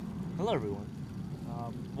Hello, everyone.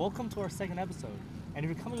 Welcome to our second episode. And if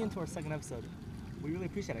you're coming into our second episode, we really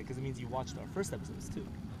appreciate it because it means you watched our first episodes too.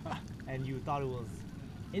 And you thought it was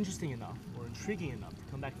interesting enough or intriguing enough to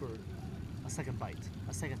come back for a second bite,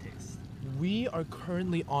 a second taste. We are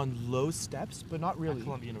currently on low steps, but not really. At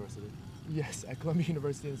Columbia University. Yes, at Columbia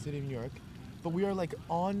University in the city of New York. But we are like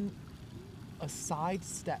on a side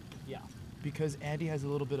step Yeah. because Andy has a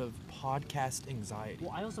little bit of podcast anxiety.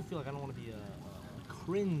 Well, I also feel like I don't want to be a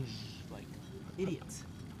cringe, like, idiot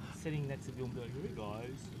sitting next to people and be like, hey,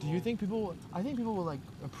 guys. Do you think people, I think people will like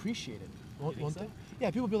appreciate it, won't think they? so? Yeah,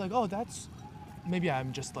 people will be like, oh, that's, maybe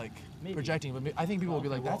I'm just like Maybe. projecting, but I think people will be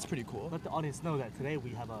Okay, like, well, that's pretty cool. Let the audience know that today we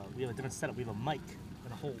have a different setup. We have a mic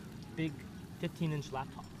and a whole big 15-inch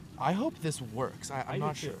laptop. I hope this works. I'm do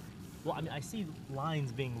not too. sure. Well, I mean, I see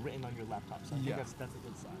lines being written on your laptop, so I think Yeah. that's a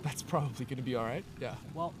good sign. That's probably going to be all right. Yeah.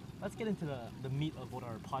 Well, let's get into the meat of what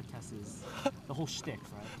our podcast is, the whole shtick,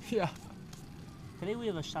 right? Yeah. Today we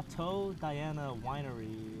have a Chateau Diana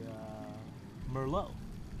winery Merlot,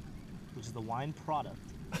 which is the wine product.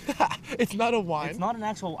 It's not a wine. It's not an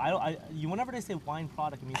actual. Whenever they say wine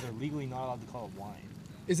product, it means they're legally not allowed to call it wine.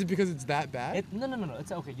 Is it because it's that bad? No.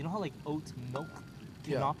 It's okay. You know how like oat milk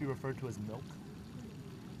cannot be referred to as milk.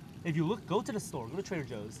 If you go to the store, go to Trader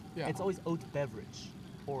Joe's. Yeah. It's always oat beverage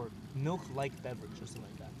or milk-like beverage or something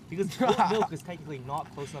like that. Because oat milk is technically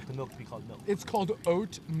not close enough to milk to be called milk. It's called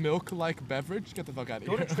oat milk-like beverage? Get the fuck out of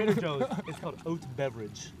Go here. to Trader Joe's. It's called oat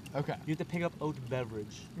beverage. Okay. You have to pick up oat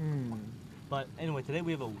beverage. But anyway, today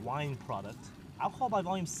we have a wine product. Alcohol by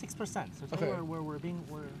volume 6%. So today Okay. we're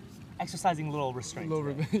exercising a little restraint.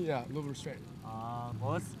 today. Yeah, a little restraint.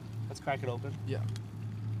 Well, let's crack it open. Yeah.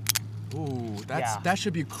 Ooh, Yeah. that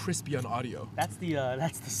should be crispy on audio. That's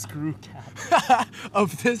the screw cap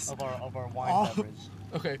Of this. of our wine Oh. beverage.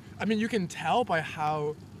 Okay. I mean, you can tell by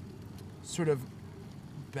how sort of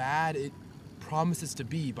bad it promises to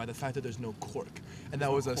be by the fact that there's no cork, and that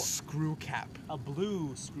no was a cork. screw cap. A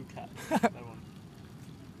blue screw cap. Everyone.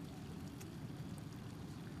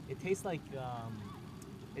 It tastes like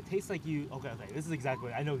you. Okay. This is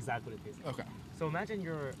exactly. I know exactly what it tastes like. Okay. So imagine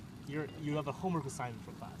you have a homework assignment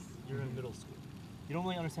for class. You're in middle school. You don't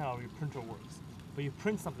really understand how your printer works, but you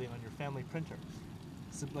print something on your family printer,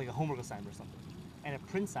 so like a homework assignment or something, and it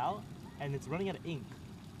prints out, and it's running out of ink.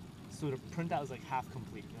 So the printout is like half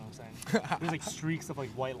complete. You know what I'm saying? There's like streaks of like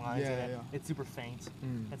white lines in it. Yeah. It's super faint.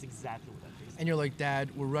 That's exactly what that tastes like. And you're like, Dad,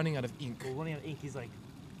 we're running out of ink. We're running out of ink. He's like,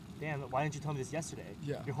 damn, why didn't you tell me this yesterday?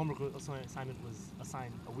 Yeah. Your homework assignment was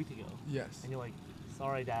assigned a week ago. Yes. And you're like,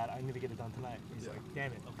 sorry, Dad, I need to get it done tonight. And he's Yeah. like,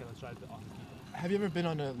 damn it. Okay, let's drive to Office Depot. Have you ever been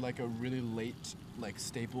on a really late like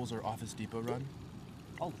Staples or Office Depot run?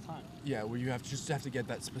 All the time. Yeah, where you have to get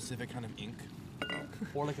that specific kind of ink.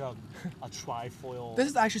 Or like a trifoil This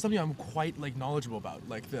is actually something I'm quite like knowledgeable about,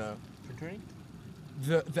 like the printer ink.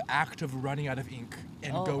 the act of running out of ink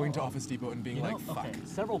and going to Office Depot and being You know, like, fuck. okay,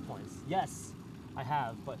 several points. Yes, I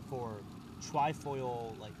have, but for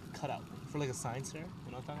trifoil like cutout for like a science fair.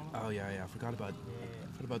 You know what I'm talking about? Oh yeah, I forgot about Yeah.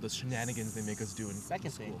 forgot about the shenanigans they make us do in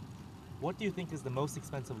Second school. thing, what do you think is the most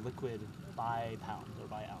expensive liquid by pound or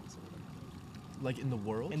by ounce or whatever Like in the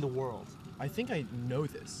world? in the world? I think I know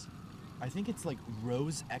this. I think it's like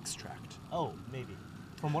rose extract. Oh, maybe.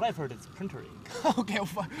 From what I've heard, it's printer ink. Okay, well,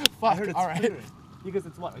 fuck. I heard it's All right. printer ink because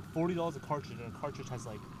it's what, like $40 a cartridge, and a cartridge has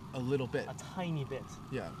like A little bit. a tiny bit,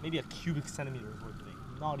 Yeah. maybe a cubic centimeter worth of ink.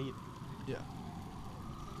 Not even. Yeah.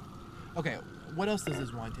 Okay, what else does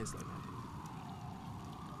this wine taste like?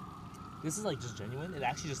 This is like just genuine. It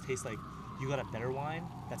actually just tastes like you got a better wine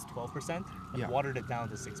that's 12% and Yeah. watered it down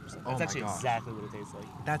to 6%. That's Oh my actually gosh. exactly what it tastes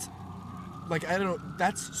like. That's like, I don't know,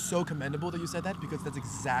 that's so commendable that you said that because that's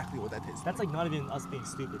exactly what that tastes That's like not even us being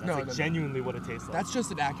stupid. That's No, like no, no. genuinely what it tastes like. That's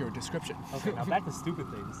just an accurate description. Okay, now back to stupid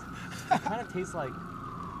things. It kind of tastes like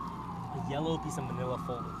a yellow piece of manila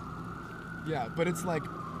folded. Yeah, but it's like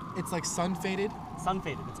sun faded. Sun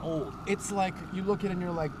faded. It's old. It's like you look at it and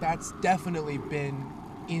you're like, that's definitely been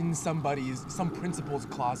in some principal's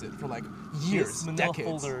closet for like years, This manila decades.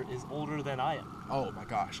 folder is older than I am. Oh my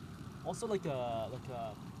gosh. Also like a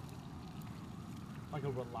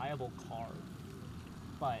reliable car,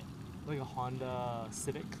 but like a Honda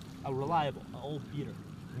Civic, a reliable, an old beater.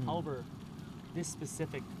 However, this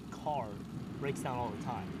specific car breaks down all the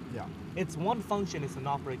time. Yeah. Its one function is to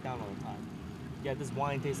not break down all the time. Yeah, this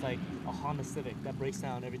wine tastes like a Honda Civic that breaks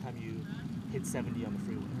down every time you hit 70 on the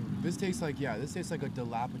freeway. This tastes like a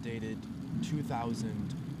dilapidated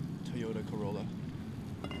 2000 Toyota Corolla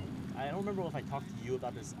I don't remember if I talked to you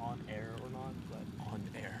about this on air or not, but on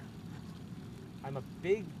air. I'm a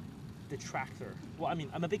big detractor. Well, I mean,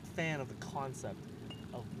 I'm a big fan of the concept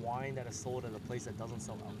of wine that is sold at a place that doesn't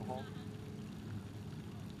sell alcohol?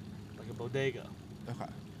 Like a bodega.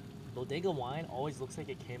 Okay. Bodega wine always looks like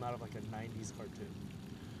it came out of like a 90s cartoon.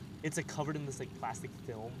 It's like covered in this like plastic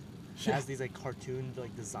film that Yeah. has these like cartoon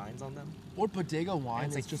like designs on them. Or bodega And wine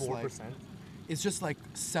it's is like just 4%. like it's just like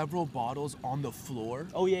several bottles on the floor,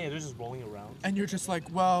 Oh yeah, they're just rolling around. and you're just like,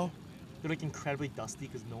 well, They're like incredibly dusty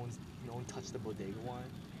because no one touched the bodega wine.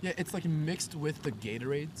 yeah, it's like mixed with the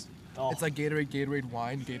Gatorades. Oh. It's like Gatorade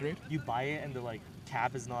wine, Gatorade. You buy it and the like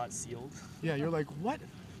cap is not sealed. Yeah, you're like, what?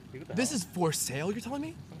 Like, what the This hell? is for sale, you're telling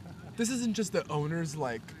me? This isn't just the owner's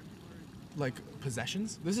like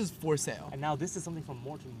possessions. This is for sale. And now this is something from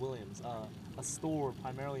Morton Williams, a store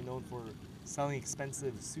primarily known for selling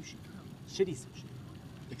expensive sushi, shitty sushi.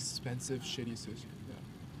 Expensive, shitty sushi.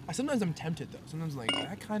 Yeah. Sometimes I'm tempted though. Sometimes like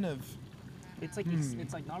that kind of. It's like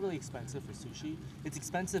it's like not really expensive for sushi. It's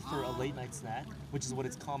expensive for a late night snack, which is what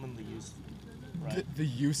it's commonly used for. Right? The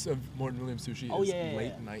use of Morton Williams sushi Oh is yeah,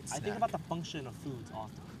 late night snack. I think about the function of foods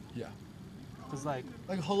often, Yeah. because like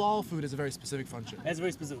Like halal food is a very specific function. it has a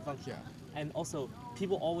very specific function. Yeah. And also,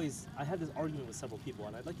 people always. I had this argument with several people,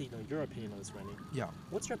 and I'd like to know your opinion on this, Rennie. Yeah.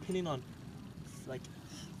 What's your opinion on like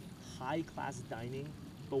high class dining,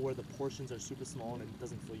 but where the portions are super small and it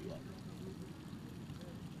doesn't fill you up?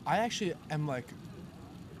 I actually am like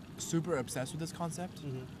super obsessed with this concept.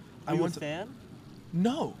 Mm-hmm. I Are you a want to- fan?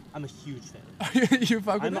 No. I'm a huge fan. You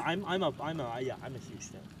fuck with I'm it? I'm a huge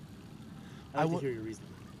fan. I I'd like wa- to hear your reasoning.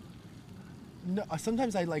 No.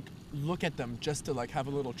 Sometimes I like look at them just to like have a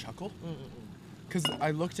little chuckle. Because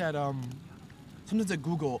I looked at sometimes I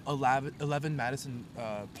Google 11 Madison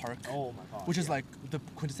Park, Oh my god. which is yeah. like the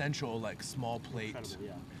quintessential like small plate, incredible,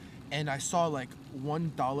 yeah. and I saw like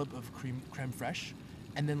one dollop of creme fraiche,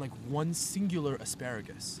 and then like one singular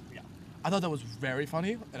asparagus. Yeah. I thought that was very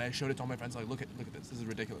funny, and I showed it to all my friends. Like, look at this. This is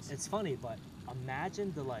ridiculous. It's funny, but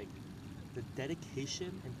imagine the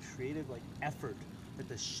dedication and creative like effort that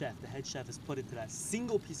the head chef, has put into that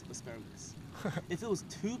single piece of asparagus. If it was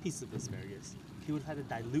 2 pieces of asparagus, he would have had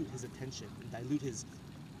to dilute his attention and dilute his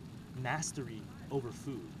mastery over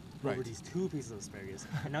food over Right. these 2 pieces of asparagus,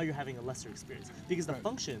 and now you're having a lesser experience because the Right.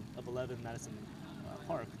 function of 11 Madison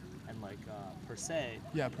Park and like per se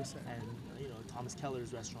Yeah, per se. and Thomas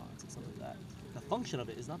Keller's restaurants and stuff like that. The function of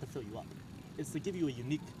it is not to fill you up; it's to give you a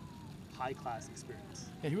unique, high-class experience.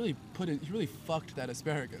 Yeah, he really put it. He really fucked that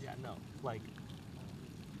asparagus. Yeah, no, like,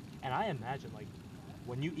 and I imagine like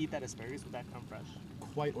when you eat that asparagus with that creme fraiche,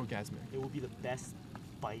 Quite orgasmic. it will be the best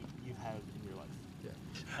bite you've had in your life. Yeah.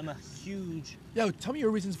 I'm a huge Yeah. Tell me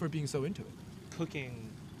your reasons for being so into it. cooking.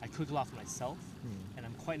 I cook a lot for myself, and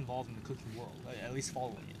I'm quite involved in the cooking world, at least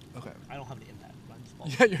following it. Okay. I don't have the impact, but I'm just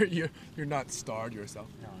following. Yeah, you're not starred yourself.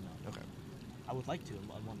 No. Okay. I would like to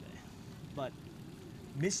on one day. But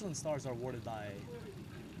Michelin stars are awarded by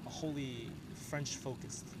a wholly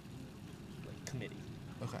French-focused committee.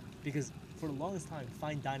 Okay. Because for the longest time,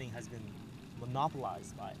 fine dining has been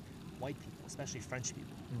monopolized by white people, especially French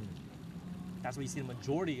people. That's why you see the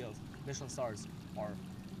majority of Michelin stars are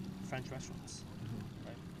French restaurants,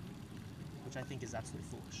 right? Which I think is absolutely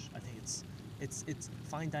foolish. I think it's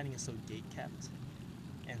fine dining is so gate kept,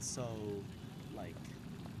 and so like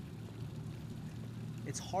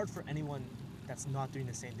it's hard for anyone that's not doing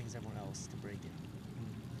the same things as everyone else to break in.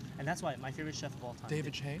 And that's why my favorite chef of all time,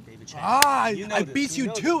 David Chang. David Chang. Ah, You know I this. beat You you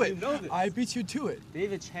know to this. it. You know this. I beat you to it.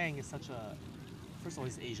 David Chang is such a. First of all,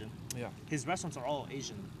 he's Asian. Yeah. His restaurants are all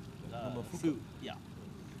Asian Momofuku. food. Yeah.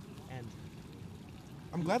 And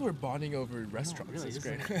I'm glad we're bonding over restaurants. no, really, It's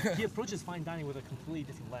this great. is- he approaches fine dining with a completely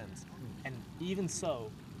different lens, and even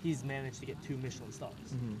so, he's managed to get 2 Michelin stars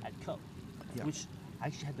at Co, Yeah. which I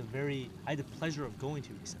actually had I had the pleasure of going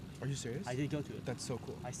to recently. Are you serious? I did go to it. That's so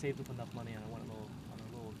cool. I saved up enough money and I went on a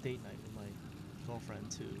little date night with my girlfriend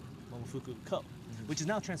to Momofuku Co, which is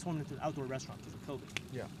now transformed into an outdoor restaurant because of COVID.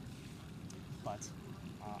 Yeah. But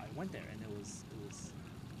I went there and it was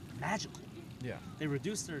magical. Yeah. They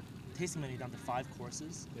reduced their tasting menu down to 5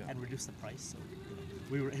 courses Yeah. and reduced the price, so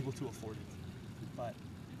we were able to afford it. But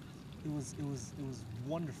it was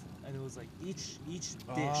wonderful, and it was like each dish.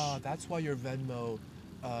 Ah, that's why your Venmo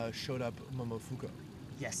showed up Momofuku.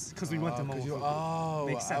 Yes, because we went to 'cause you- Momofuku. Oh,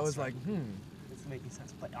 Makes I sense, was right? like, It's making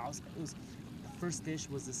sense. But it was the first dish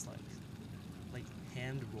was this like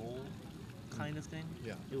hand roll kind of thing.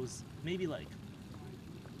 Yeah. It was maybe like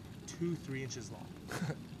 2-3 inches long,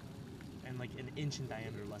 and like an inch in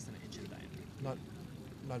diameter, less than an inch in diameter.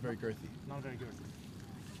 not very girthy. Not very good.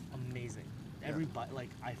 Amazing. Yeah. Every bite, like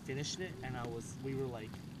I finished it, and we were like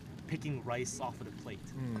picking rice off of the plate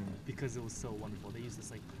because it was so wonderful. They used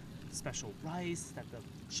this like special rice that the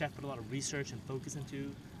chef put a lot of research and focus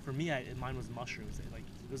into. for me, mine was mushrooms. It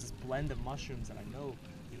was this blend of mushrooms that I know,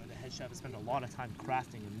 the head chef has spent a lot of time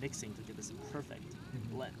crafting and mixing to get this perfect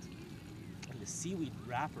blend. And the seaweed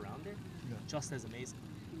wrap around it, just as amazing.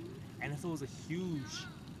 And if it was a huge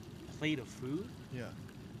plate of food,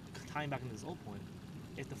 tying back into this old point,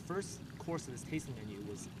 if the first course of this tasting menu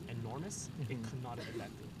was enormous, it could not have been that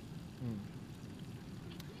good.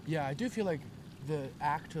 Yeah, I do feel like the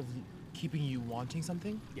act of keeping you wanting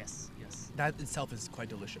something, Yes. that itself is quite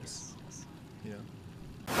delicious. Yes. Yeah.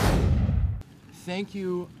 Thank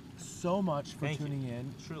you so much for tuning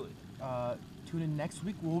in. Truly. Tune in next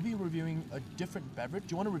week. We'll be reviewing a different beverage.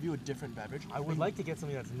 Do you want to review a different beverage? I would like to get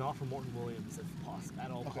something that's not from Morton Williams, if possible,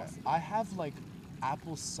 at all possible. I have like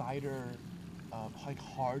apple cider,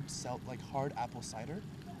 hard apple cider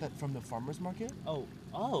that from the farmer's market. Oh.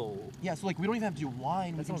 Yeah, so like we don't even have to do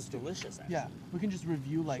wine. That sounds delicious, actually. Yeah, we can just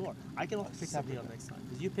review like. Sure. I can also pick something up next time.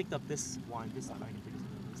 Because you picked up this wine this time, I can pick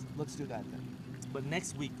something up this time. Let's do that then. But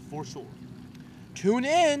next week, for sure. Tune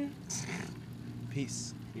in.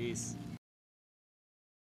 Peace. Peace.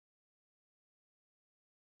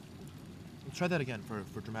 Let's try that again for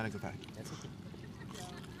dramatic effect. That's okay.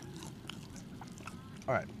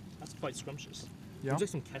 All right. That's quite scrumptious. Yeah. Would you like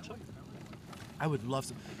some ketchup? I would love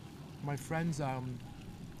some. My friends, Dan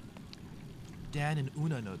and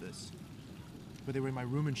Una know this, but they were in my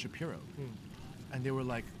room in Shapiro, and they were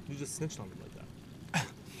like, You just snitched on them like that.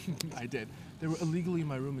 I did. They were illegally in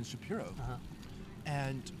my room in Shapiro,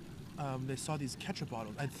 and they saw these ketchup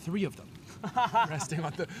bottles. I had 3 of them resting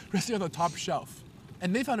on the top shelf,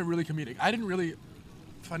 and they found it really comedic. I didn't really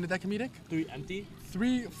find it that comedic. 3 empty?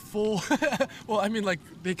 3 full. Well, I mean, like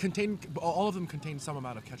all of them contain some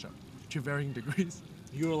amount of ketchup to varying degrees.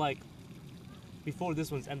 You were like, before this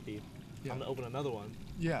one's empty, I'm gonna open another one.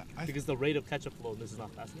 Yeah. Because the rate of ketchup flow in this is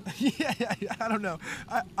not fast enough. Yeah. I don't know.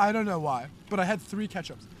 I don't know why, but I had 3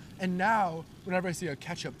 ketchups. And now, whenever I see a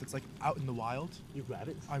ketchup that's like out in the wild, You grab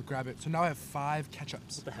it? I grab it. So now I have 5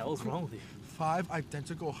 ketchups. What the hell is wrong with you? 5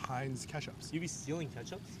 identical Heinz ketchups. You be stealing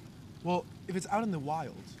ketchups Well, if it's out in the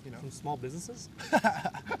wild, from small businesses?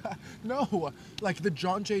 No, like the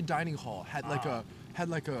John Jay Dining Hall had like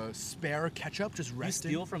a spare ketchup just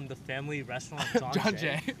resting. You steal from the family restaurant John John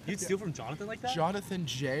Jay? Jay. You'd steal from Jonathan like that? Jonathan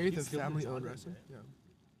Jay, the steal from family-owned Jonathan restaurant. Jay? Yeah.